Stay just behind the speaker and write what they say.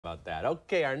about that.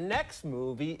 Okay, our next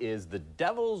movie is The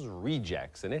Devil's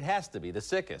Rejects, and it has to be the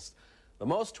sickest, the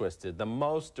most twisted, the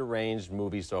most deranged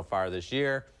movie so far this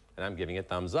year. And I'm giving it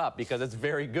thumbs up because it's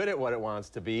very good at what it wants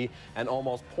to be, an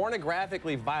almost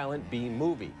pornographically violent B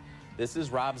movie. This is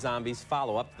Rob Zombie's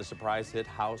follow-up to the surprise hit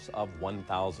House of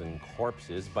 1,000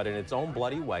 Corpses, but in its own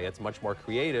bloody way, it's much more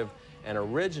creative and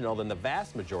original than the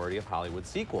vast majority of Hollywood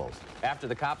sequels. After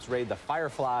the cops raid the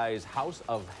Fireflies' House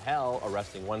of Hell,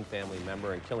 arresting one family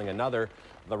member and killing another,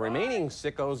 the remaining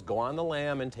sickos go on the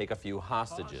lam and take a few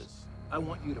hostages. I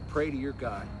want you to pray to your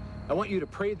God. I want you to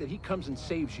pray that he comes and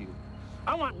saves you.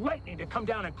 I want lightning to come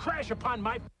down and crash upon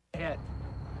my head.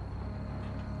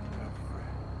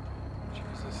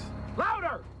 Jesus.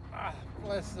 Louder! Ah,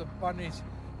 bless the bunnies.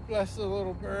 Bless the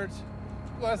little birds.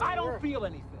 Bless the I don't world. feel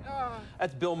anything.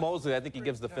 That's Bill Moseley. I think he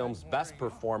gives the film's best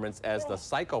performance as the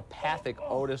psychopathic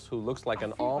Otis who looks like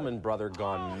an Allman Brother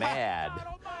gone mad.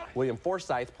 William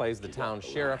Forsythe plays the town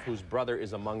sheriff whose brother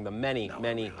is among the many,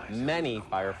 many, many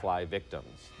Firefly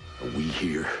victims. We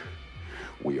here,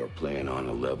 we are playing on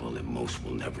a level that most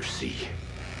will never see.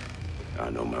 I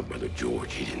know my brother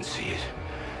George, he didn't see it.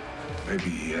 Maybe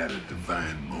he had a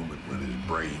divine moment when his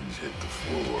brains hit the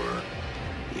floor.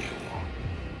 Yeah, well,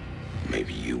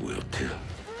 maybe you will too.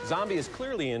 Zombie is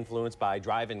clearly influenced by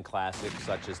drive-in classics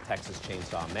such as Texas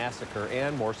Chainsaw Massacre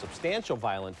and more substantial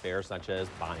violent fare such as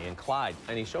Bonnie and Clyde.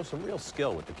 And he shows some real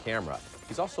skill with the camera.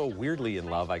 He's also weirdly in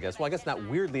love, I guess. Well, I guess not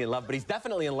weirdly in love, but he's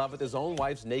definitely in love with his own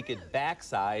wife's naked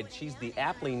backside. She's the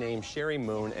aptly named Sherry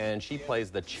Moon, and she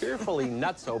plays the cheerfully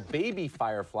nutso baby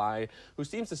Firefly who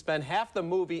seems to spend half the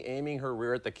movie aiming her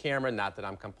rear at the camera. Not that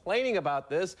I'm complaining about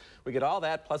this. We get all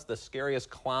that, plus the scariest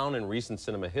clown in recent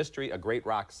cinema history, a great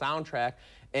rock soundtrack,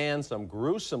 and some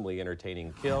gruesomely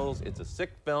entertaining kills. It's a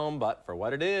sick film, but for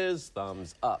what it is,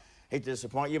 thumbs up. Hate to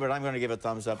disappoint you, but I'm going to give a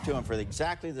thumbs up to him for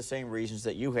exactly the same reasons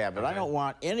that you have. But I don't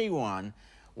want anyone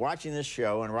watching this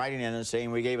show and writing in and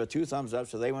saying we gave it 2 thumbs up,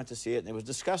 so they went to see it and it was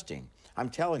disgusting. I'm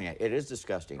telling you, it is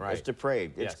disgusting. Right. It's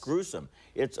depraved. It's gruesome.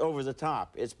 It's over the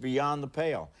top. It's beyond the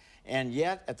pale. And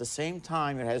yet, at the same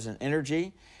time, it has an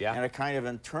energy and a kind of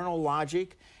internal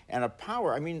logic and a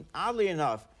power. I mean, oddly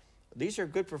enough, these are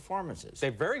good performances.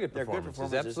 They're very good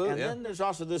performances. They're good performances. Absolutely. And then there's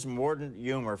also this mordant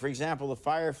humor. For example, the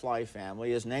Firefly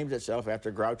family has named itself after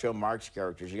Groucho Marx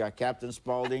characters. You got Captain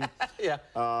Spaulding,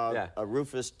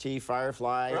 Rufus T.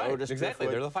 Firefly, Otis exactly.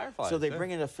 Driftwood. They're the Fireflies. So they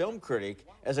bring in a film critic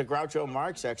as a Groucho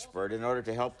Marx expert in order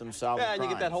to help them solve the and you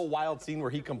get that whole wild scene where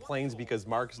he complains because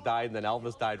Marx died and then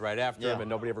Elvis died right after him and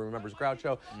nobody ever remembers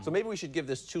Groucho. So maybe we should give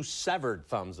this 2 severed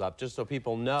thumbs up just so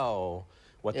people know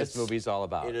what this movie's all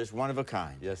about. It is one of a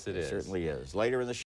kind. Yes, it is. It certainly is. Later in the show.